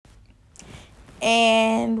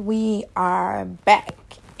And we are back.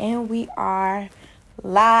 And we are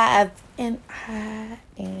live. And I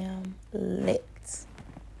am lit.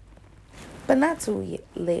 But not too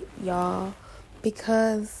lit, y'all.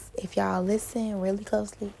 Because if y'all listen really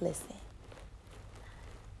closely, listen.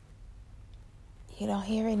 You don't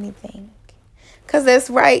hear anything. Because that's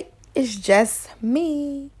right. It's just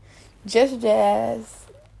me. Just Jazz.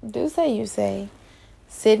 Do say you say.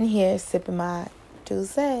 Sitting here sipping my do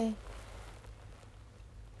say.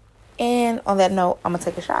 And on that note, I'm going to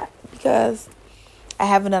take a shot because I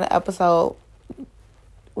haven't done an episode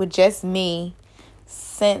with just me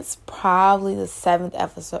since probably the 7th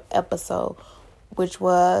episode, which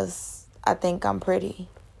was I Think I'm Pretty.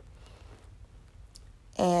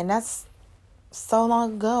 And that's so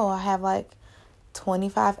long ago. I have like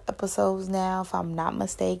 25 episodes now, if I'm not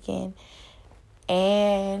mistaken.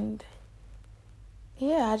 And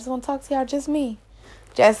yeah, I just want to talk to y'all, just me.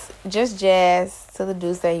 Just Jazz to the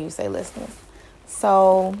do say you say listeners.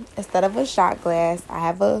 So instead of a shot glass, I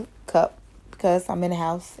have a cup because I'm in the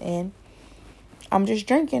house and I'm just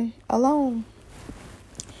drinking alone.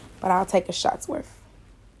 But I'll take a shot's worth.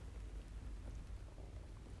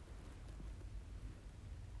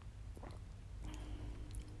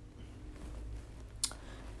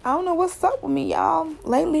 I don't know what's up with me, y'all.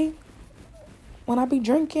 Lately, when I be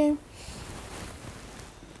drinking,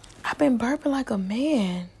 I've been burping like a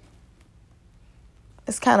man.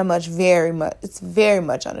 It's it's very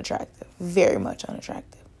much unattractive. Very much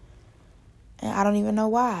unattractive. And I don't even know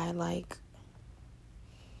why. Like,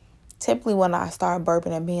 typically when I start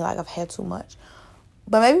burping and being like I've had too much.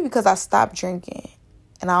 But maybe because I stopped drinking.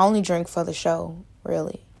 And I only drink for the show,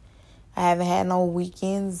 really. I haven't had no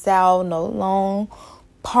weekends out, no long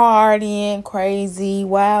partying, crazy,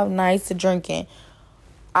 wild nights of drinking.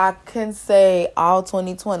 I can say all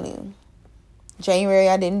 2020. January,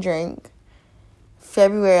 I didn't drink.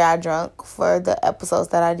 February, I drank for the episodes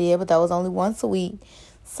that I did, but that was only once a week.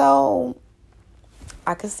 So,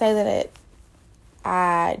 I could say that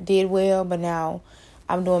I did well, but now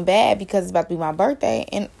I'm doing bad because it's about to be my birthday,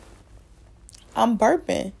 and I'm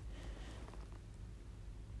burping.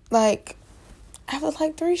 Like, after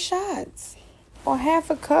like 3 shots or half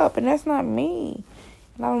a cup, and that's not me.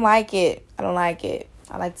 And I don't like it.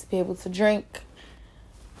 I like to be able to drink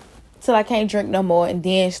till I can't drink no more and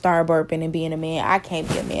then start burping and being a man. I can't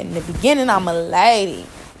be a man. In the beginning, I'm a lady.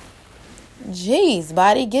 Jeez,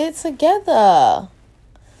 body, get it together.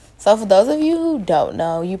 So for those of you who don't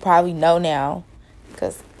know, you probably know now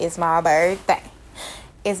because it's my birthday.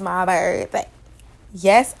 It's my birthday.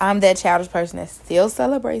 Yes, I'm that childish person that still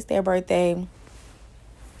celebrates their birthday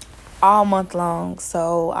all month long.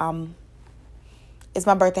 So, it's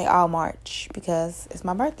my birthday all March because it's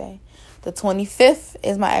my birthday. The 25th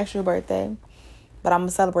is my actual birthday, but I'm going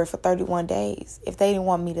to celebrate for 31 days. If they didn't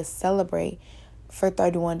want me to celebrate for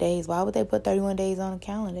 31 days, why would they put 31 days on a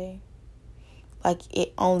calendar? Like,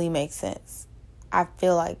 it only makes sense. I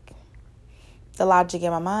feel like the logic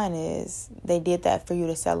in my mind is they did that for you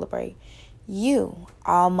to celebrate you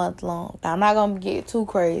all month long. Now, I'm not going to get too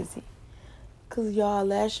crazy because, y'all,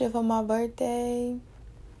 last year for my birthday...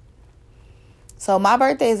 So my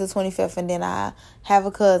birthday is the 25th, and then I have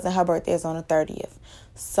a cousin. Her birthday is on the 30th.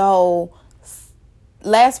 So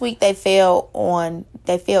last week they fell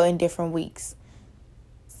in different weeks.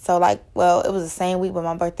 So it was the same week, but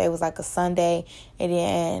my birthday was like a Sunday, and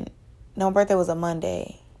then my birthday was a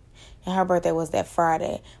Monday, and her birthday was that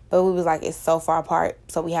Friday. But we was like, it's so far apart,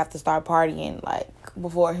 so we have to start partying like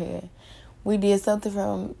beforehand. We did something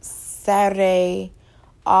from Saturday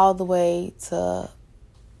all the way to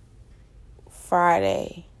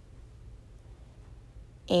Friday,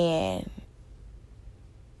 and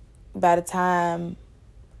by the time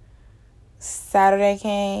Saturday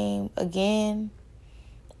came again,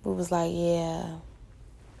 we was like, yeah,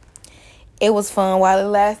 it was fun while it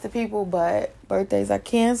lasted, people, but birthdays are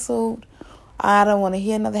canceled. I don't want to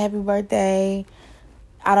hear another happy birthday.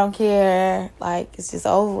 I don't care. Like, it's just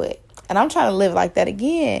over with. And I'm trying to live like that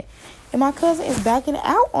again, and my cousin is backing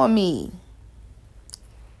out on me.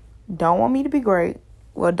 Don't want me to be great.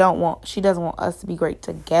 Well, she doesn't want us to be great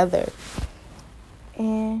together.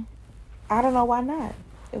 And I don't know why not.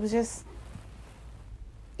 It was just,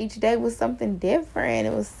 each day was something different.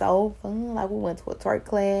 It was so fun. Like, we went to a twerk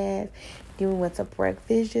class. Then we went to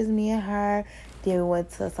breakfast, just me and her. Then we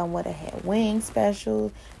went to somewhere that had wing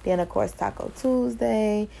specials. Then, of course, Taco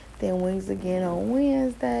Tuesday. Then wings again on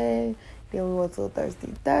Wednesday. Then we went to a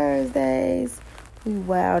Thirsty Thursdays. We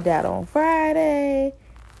wowed out on Friday.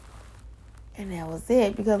 And that was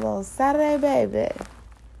it. Because on Saturday, baby,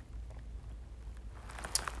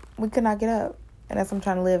 we could not get up. And that's what I'm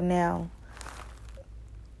trying to live now.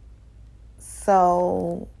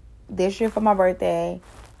 So this year for my birthday,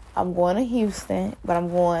 I'm going to Houston, but I'm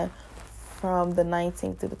going from the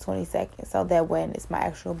 19th to the 22nd. So that when it's my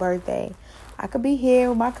actual birthday, I could be here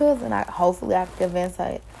with my cousin. Hopefully I can convince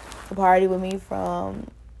her to party with me from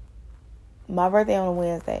my birthday on a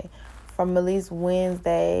Wednesday, from at least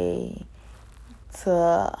Wednesday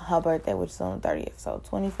to her birthday, which is on the 30th. So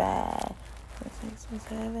 25, 26,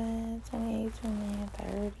 27, 28, 29,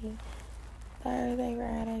 30, Thursday,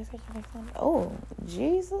 Friday, Saturday, Sunday. Oh,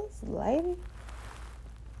 Jesus, lady.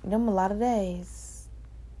 Them a lot of days.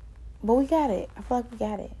 But we got it. I feel like we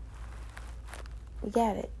got it. We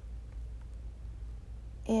got it.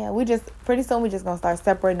 Yeah, pretty soon we just gonna start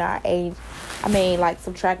separating our age. I mean, like,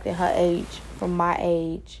 subtracting her age from my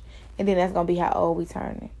age. And then that's gonna be how old we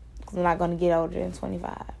turning. Because I'm not gonna get older than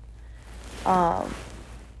 25.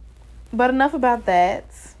 But enough about that.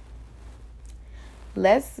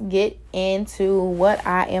 Let's get into what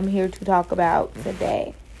I am here to talk about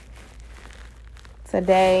today.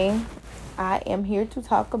 Today, I am here to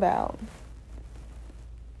talk about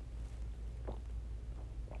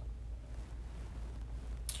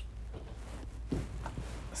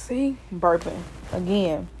burping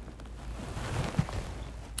again.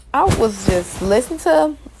 I was just listening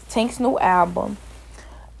to Tink's new album,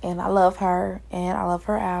 and I love her, and I love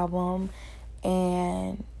her album,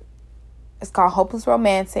 and it's called Hopeless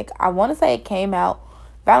Romantic. I want to say it came out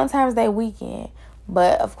Valentine's Day weekend,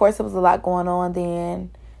 but of course it was a lot going on then,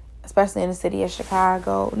 especially in the city of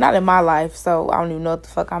Chicago. Not in my life, so I don't even know what the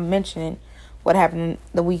fuck I'm mentioning, what happened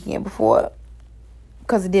the weekend before,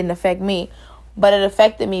 because it didn't affect me. But it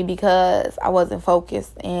affected me because I wasn't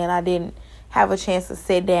focused and I didn't have a chance to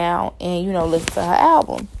sit down and, listen to her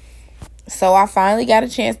album. So I finally got a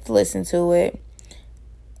chance to listen to it.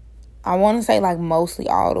 I want to say, like, mostly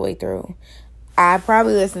all the way through. I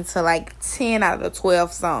probably listened to, like, 10 out of the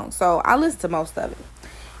 12 songs. So I listened to most of it.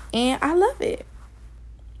 And I love it.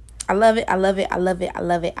 I love it. I love it. I love it. I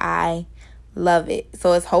love it. I love it.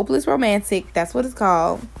 So it's Hopeless Romantic. That's what it's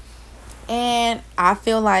called. And I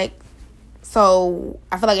feel like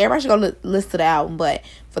everybody should go listen to the album. But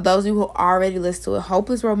for those of you who already listened to it,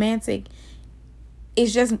 Hopeless Romantic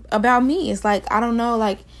is just about me. It's like, I don't know,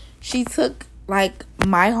 like, she took, like,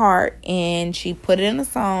 my heart and she put it in a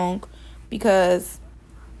song because,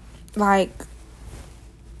 like,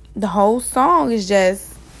 the whole song is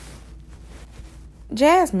just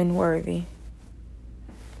Jasmine worthy.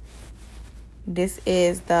 This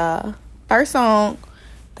is the first song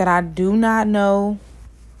that I do not know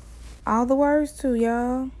all the words to,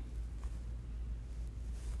 y'all.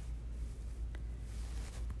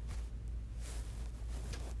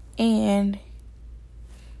 And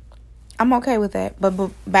I'm okay with that.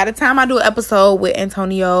 But by the time I do an episode with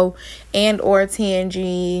Antonio and or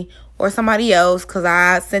TNG or somebody else, because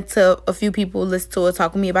I sent to a few people listen to it,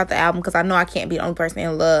 talk to me about the album, because I know I can't be the only person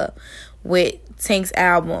in love with Tink's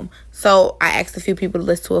album. So I asked a few people to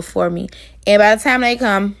listen to it for me. And by the time they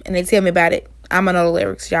come and they tell me about it, I'm gonna know the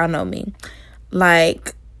lyrics. Y'all know me.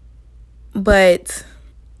 Like, but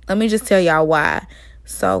let me just tell y'all why.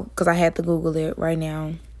 So, because I had to Google it right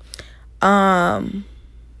now.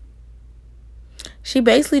 She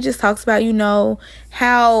basically just talks about,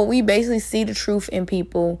 how we basically see the truth in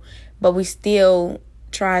people, but we still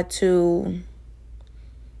try to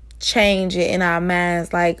change it in our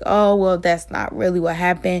minds. Like, oh, well, that's not really what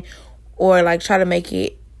happened. Or, like, try to make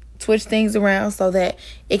it, switch things around so that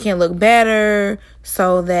it can look better,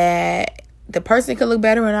 so that the person can look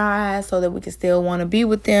better in our eyes, so that we can still want to be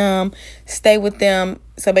with them, stay with them.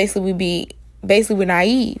 So basically we're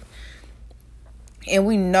naive. And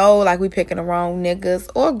we know, like, we picking the wrong niggas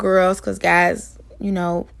or girls, because guys,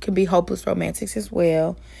 can be hopeless romantics as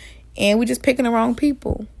well. And we just picking the wrong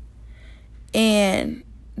people. And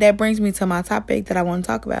that brings me to my topic that I want to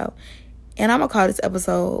talk about. And I'm going to call this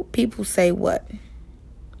episode, People Say What?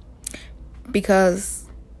 Because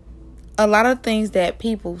a lot of things that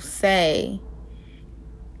people say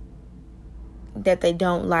that they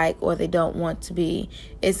don't like or they don't want to be,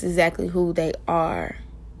 it's exactly who they are.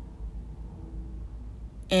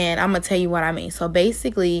 And I'm going to tell you what I mean. So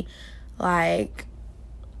basically, like,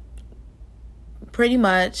 pretty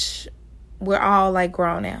much we're all, like,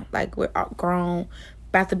 grown now. Like, we're all grown,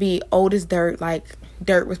 about to be old as dirt. Like,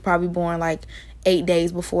 Dirt was probably born, like, 8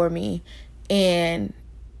 days before me. And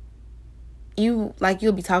you'll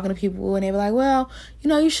be talking to people and they be like, well,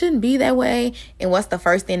 you shouldn't be that way. And what's the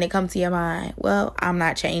first thing that comes to your mind? Well, I'm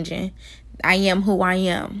not changing. I am who I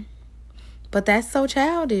am. But that's so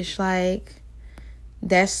childish. Like,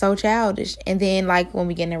 that's so childish. And then, like, when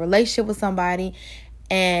we get in a relationship with somebody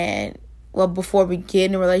and well, before we get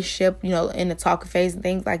in a relationship, in the talking phase and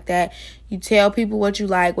things like that, you tell people what you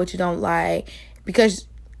like, what you don't like. Because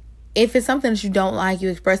if it's something that you don't like, you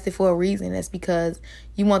express it for a reason. That's because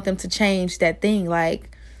you want them to change that thing.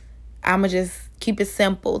 Like, I'ma just keep it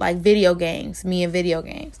simple. Like video games, me and video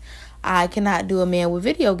games. I cannot do a man with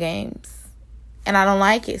video games. And I don't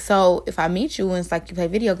like it. So if I meet you and it's like you play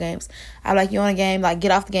video games, I'm like, you on a game? Like, get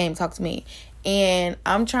off the game, talk to me. And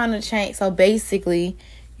I'm trying to change. So basically,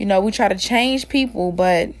 we try to change people,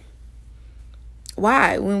 but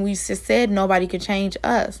why? When we just said nobody could change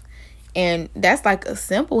us. And that's like a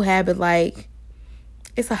simple habit. Like,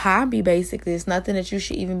 it's a hobby, basically. It's nothing that you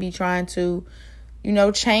should even be trying to,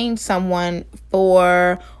 change someone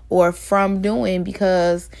for or from doing,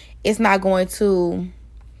 because it's not going to,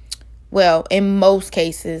 well, in most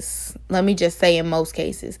cases, let me just say in most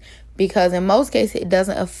cases, because in most cases it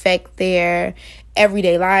doesn't affect their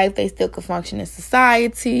everyday life. They still can function in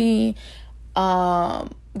society, go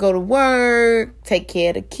to work, take care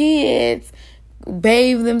of the kids,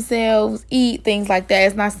 bathe themselves, eat, things like that.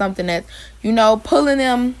 It's not something that's, pulling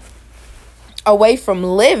them away from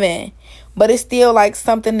living, but it's still like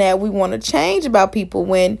something that we want to change about people.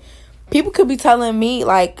 When people could be telling me,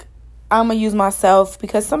 like, I'm going to use myself,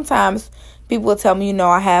 because sometimes people will tell me,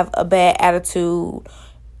 I have a bad attitude,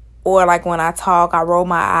 or like when I talk, I roll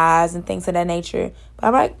my eyes and things of that nature. But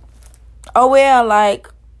I'm like, oh, well, like,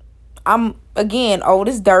 I'm, again, old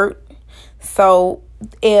as dirt. So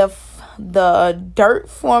if the dirt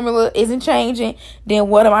formula isn't changing, then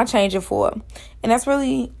what am I changing for? And that's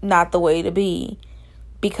really not the way to be,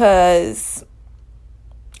 because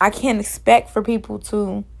I can't expect for people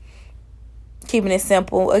to, keeping it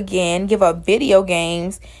simple, again, give up video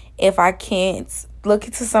games if I can't look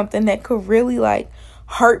into something that could really, like,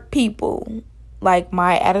 hurt people. Like,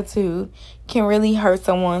 my attitude can really hurt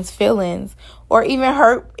someone's feelings, or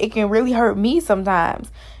even it can really hurt me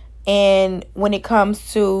sometimes. And when it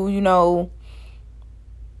comes to,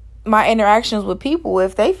 my interactions with people,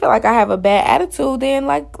 if they feel like I have a bad attitude, then,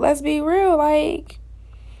 like, let's be real, like,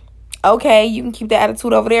 okay, you can keep the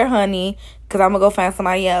attitude over there, honey, because I'm going to go find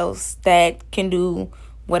somebody else that can do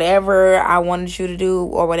whatever I wanted you to do,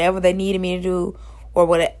 or whatever they needed me to do,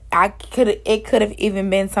 or it could have even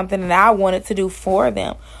been something that I wanted to do for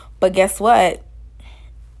them. But guess what?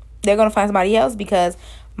 They're going to find somebody else, because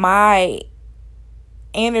my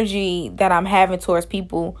energy that I'm having towards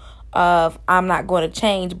people of I'm not going to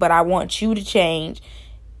change, but I want you to change,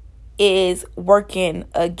 is working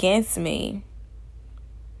against me.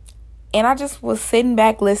 And I just was sitting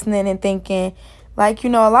back listening and thinking, like, a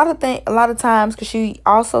lot of times, because she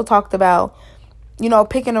also talked about,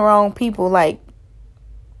 picking the wrong people, like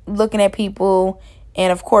looking at people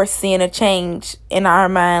and, of course, seeing a change in our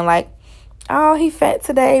mind, like, oh, he fat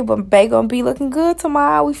today, but bae gonna be looking good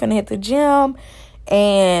tomorrow. We finna hit the gym,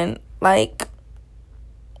 and, like,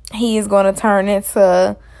 he is gonna turn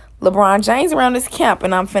into LeBron James around this camp,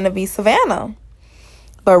 and I'm finna be Savannah.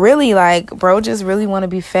 But really, like, bro just really want to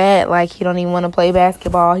be fat. Like, he don't even want to play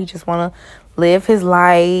basketball. He just want to live his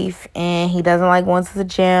life, and he doesn't like going to the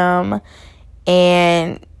gym.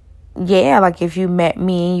 And yeah, like, if you met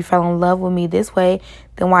me and you fell in love with me this way,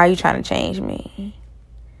 then why are you trying to change me?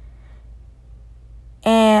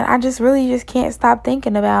 And I just really can't stop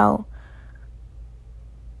thinking about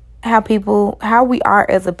how we are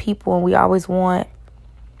as a people, and we always want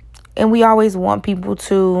people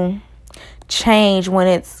to change when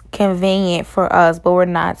it's convenient for us, but we're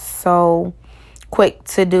not so quick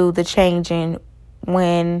to do the changing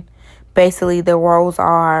when basically the roles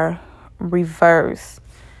are reversed.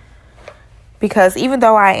 Because even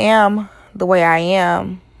though I am the way I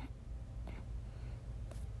am,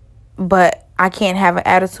 but I can't have an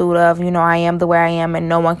attitude of, I am the way I am and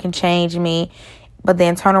no one can change me, but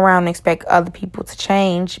then turn around and expect other people to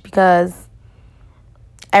change, because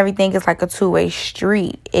everything is like a two-way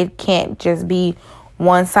street. It can't just be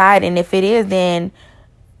one side. And if it is, then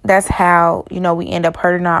that's how, we end up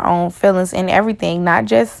hurting our own feelings and everything, not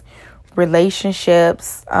just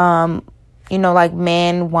relationships, like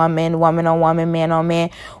man, woman, woman on woman, man on man,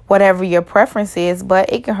 whatever your preference is.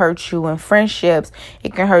 But it can hurt you in friendships.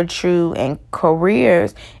 It can hurt you in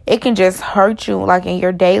careers. It can just hurt you like in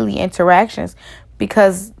your daily interactions,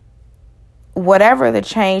 because whatever the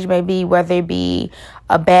change may be, whether it be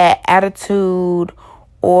a bad attitude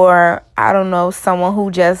or, I don't know, someone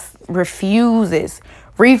who just refuses,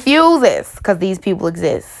 because these people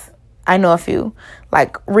exist. I know a few,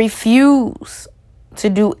 like, refuse to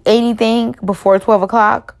do anything before 12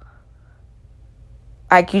 o'clock.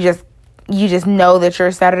 Like, you just know that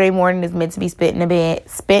your Saturday morning is meant to be spent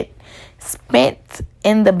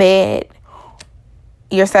in the bed,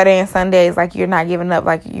 your Saturday and Sundays, like you're not giving up,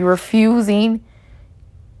 like you're refusing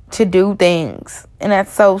to do things. And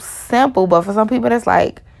that's so simple, but for some people that's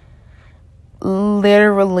like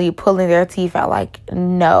literally pulling their teeth out, like,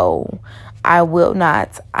 no, I will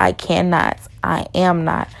not, I cannot, I am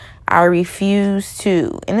not, I refuse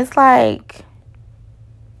to. And it's like,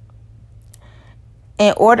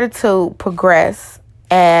 in order to progress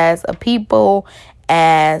as a people,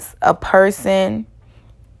 as a person,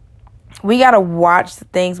 we got to watch the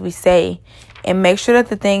things we say and make sure that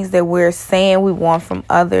the things that we're saying we want from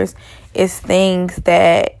others is things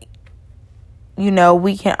that, you know,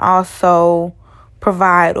 we can also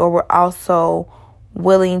provide or we're also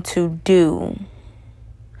willing to do.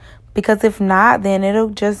 Because if not, then it'll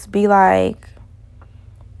just be like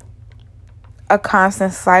a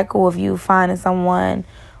constant cycle of you finding someone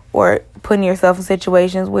or putting yourself in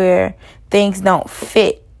situations where things don't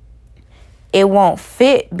fit. It won't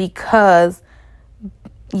fit because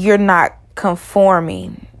you're not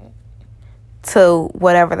conforming to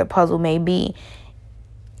whatever the puzzle may be.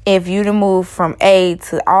 If you to move from A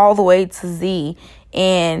to all the way to Z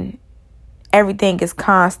and everything is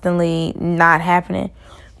constantly not happening,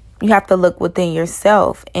 you have to look within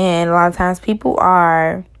yourself. And a lot of times people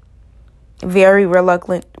are very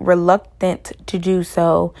reluctant to do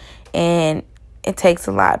so, and it takes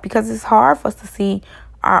a lot because it's hard for us to see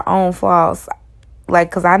our own flaws. Like,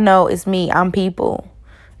 because I know it's me, I'm people.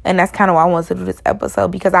 And that's kind of why I wanted to do this episode,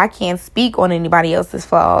 because I can't speak on anybody else's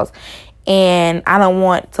flaws. And I don't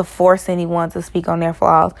want to force anyone to speak on their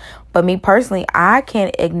flaws. But me personally, I can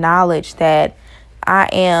acknowledge that I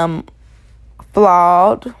am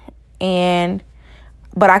flawed,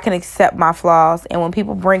 but I can accept my flaws. And when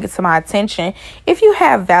people bring it to my attention, if you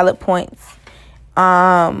have valid points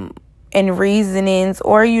and reasonings,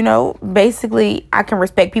 or, you know, basically I can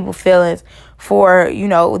respect people's feelings for, you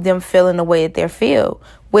know, them feeling the way that they feel,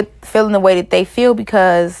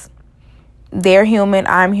 because they're human,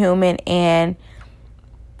 I'm human, and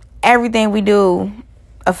everything we do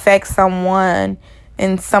affects someone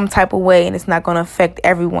in some type of way, and it's not going to affect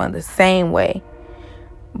everyone the same way.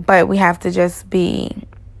 But we have to just be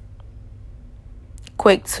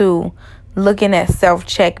quick to looking at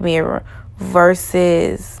self-check mirror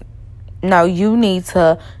versus, no, you need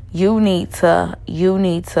to,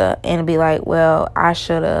 and be like, well, I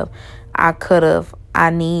should have, I could have, I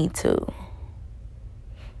need to.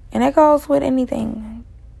 And that goes with anything.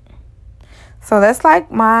 So that's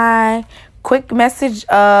like my quick message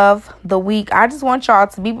of the week. I just want y'all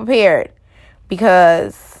to be prepared,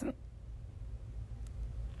 because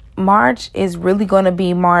March is really going to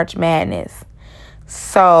be March Madness.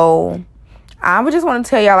 So I would just want to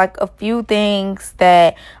tell y'all like a few things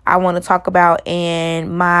that I want to talk about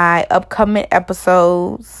in my upcoming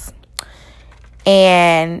episodes.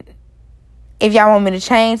 And if y'all want me to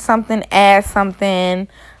change something, add something,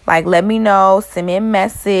 like, let me know. Send me a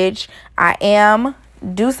message. I am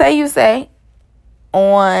Do Say You Say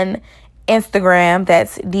on Instagram.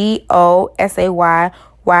 That's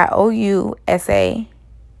DOSAYYOUSA.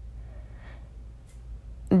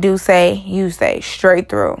 Do Say You Say, straight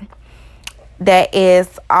through. That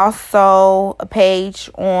is also a page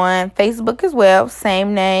on Facebook as well.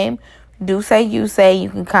 Same name, Do Say You Say. You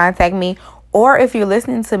can contact me. Or if you're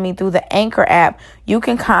listening to me through the Anchor app, you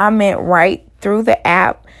can comment right through the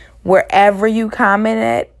app wherever you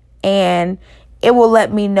commented, and it will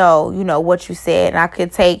let me know, you know, what you said. And I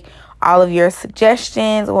could take all of your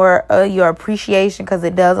suggestions or your appreciation, because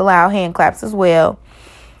it does allow hand claps as well.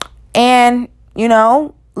 And, you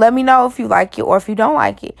know, let me know if you like it or if you don't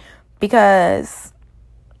like it, because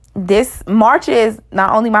this March is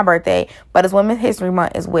not only my birthday, but it's Women's History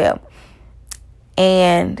Month as well.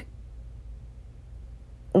 And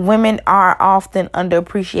women are often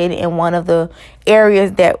underappreciated, and one of the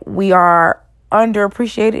areas that we are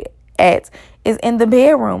underappreciated at is in the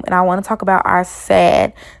bedroom. And I want to talk about our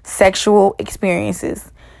sad sexual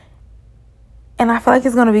experiences. And I feel like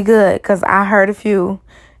it's going to be good, because I heard a few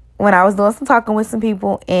when I was doing some talking with some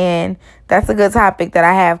people, and that's a good topic that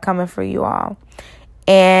I have coming for you all.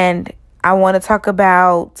 And I want to talk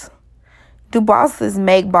about, do bosses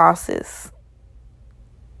make bosses?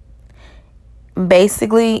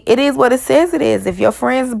 Basically, it is what it says it is. If your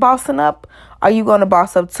friend's bossing up, are you going to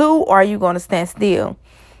boss up too, or are you going to stand still?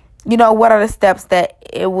 You know, what are the steps that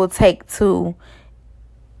it will take to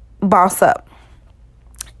boss up?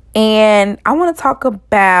 And I want to talk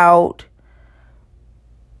about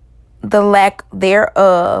the lack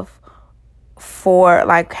thereof for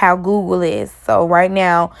like how Google is. So right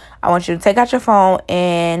now, I want you to take out your phone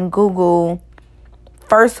and Google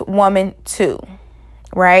First Woman 2,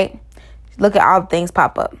 right? Look at all the things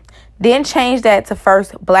pop up. Then change that to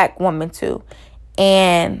first black woman too.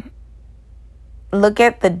 And look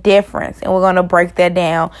at the difference. And we're going to break that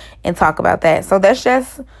down and talk about that. So that's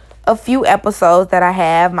just a few episodes that I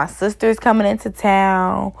have. My sister's coming into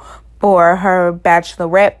town for her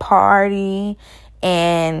bachelorette party.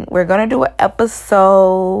 And we're going to do an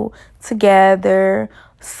episode together.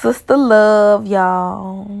 Sister love,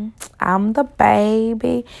 y'all. I'm the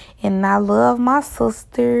baby. And I love my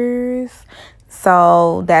sisters.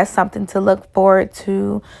 So that's something to look forward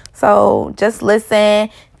to. So just listen.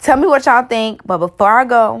 Tell me what y'all think. But before I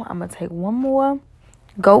go, I'm going to take one more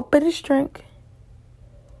gulp of this drink.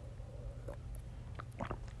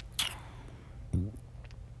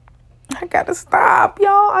 I gotta stop,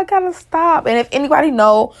 y'all. I gotta stop. And if anybody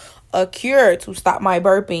know a cure to stop my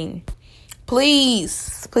burping,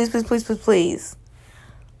 please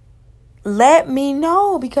let me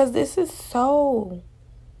know, because this is so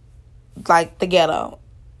like the ghetto,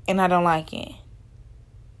 and I don't like it.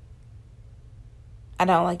 I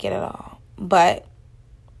don't like it at all. But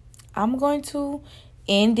I'm going to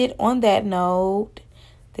end it on that note.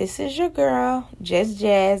 This is your girl, Just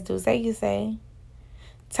Jazz. Do say you say.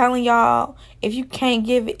 Telling y'all, if you can't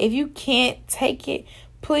take it,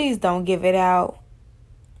 please don't give it out.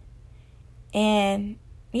 And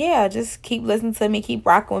yeah, just keep listening to me, keep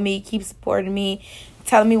rocking with me, keep supporting me,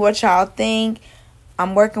 telling me what y'all think.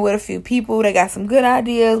 I'm working with a few people that got some good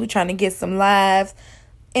ideas. We're trying to get some lives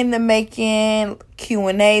in the making,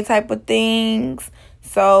 Q&A type of things.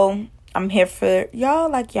 So I'm here for y'all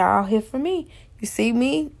like y'all here for me. You see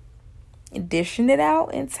me dishing it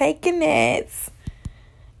out and taking it.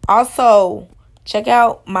 Also, check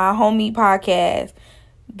out my homie podcast,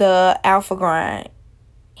 The Alpha Grind.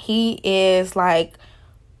 He is like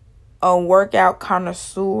a workout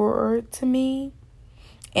connoisseur to me.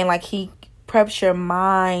 And like he preps your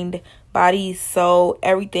mind, body, soul,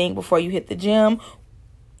 everything before you hit the gym.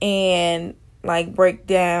 And like break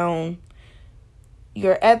down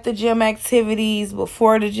your at the gym activities,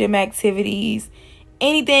 before the gym activities.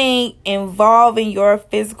 Anything involving your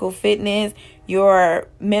physical fitness, your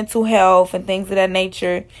mental health, and things of that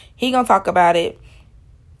nature. He gonna talk about it.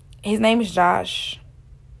 His name is Josh.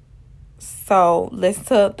 So listen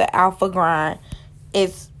to The Alpha Grind.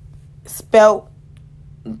 It's spelled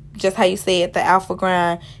just how you say it, The Alpha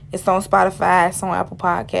Grind. It's on Spotify. It's on Apple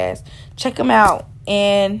Podcasts. Check him out.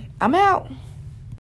 And I'm out.